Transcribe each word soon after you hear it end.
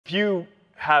If you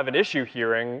have an issue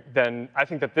hearing, then I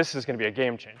think that this is going to be a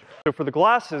game changer. So for the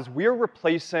glasses, we are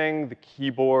replacing the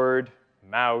keyboard,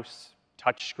 mouse,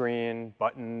 touchscreen,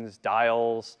 buttons,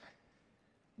 dials,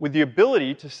 with the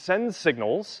ability to send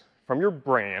signals from your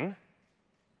brain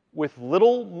with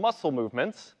little muscle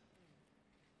movements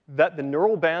that the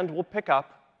neural band will pick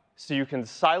up so you can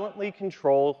silently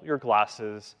control your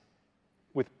glasses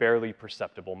with barely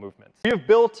perceptible movements. We have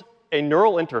built a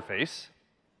neural interface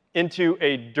into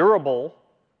a durable,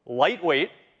 lightweight,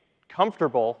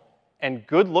 comfortable, and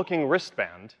good-looking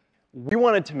wristband. We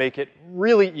wanted to make it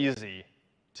really easy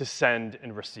to send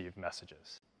and receive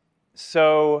messages.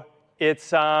 So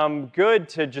it's good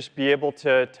to just be able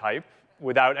to type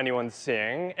without anyone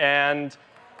seeing. And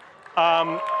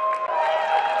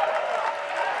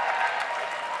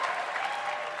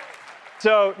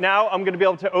so now I'm going to be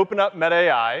able to open up Meta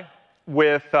AI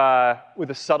with a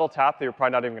subtle tap that you're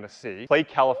probably not even going to see. Play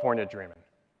California Dreamin'.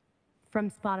 From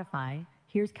Spotify,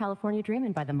 here's California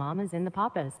Dreamin' by the Mamas and the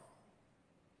Papas.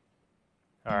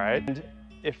 All right. And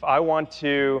if I want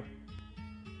to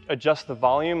adjust the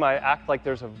volume, I act like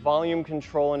there's a volume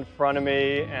control in front of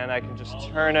me, and I can just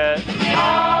turn it, and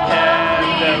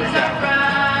there we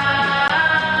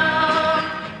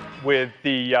go. With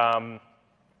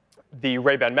the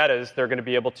Ray-Ban Metas, they're going to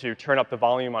be able to turn up the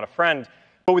volume on a friend.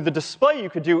 But with the display, you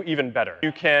could do even better.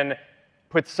 You can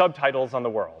put subtitles on the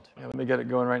world. Yeah, let me get it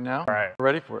going right now. All right. We're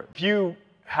ready for it. If you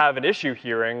have an issue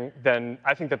hearing, then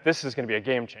I think that this is going to be a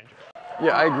game changer.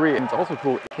 Yeah, I agree. And it's also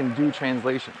cool, it can do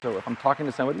translation. So if I'm talking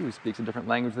to somebody who speaks a different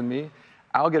language than me,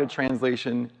 I'll get a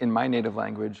translation in my native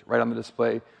language right on the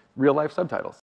display, real-life subtitles.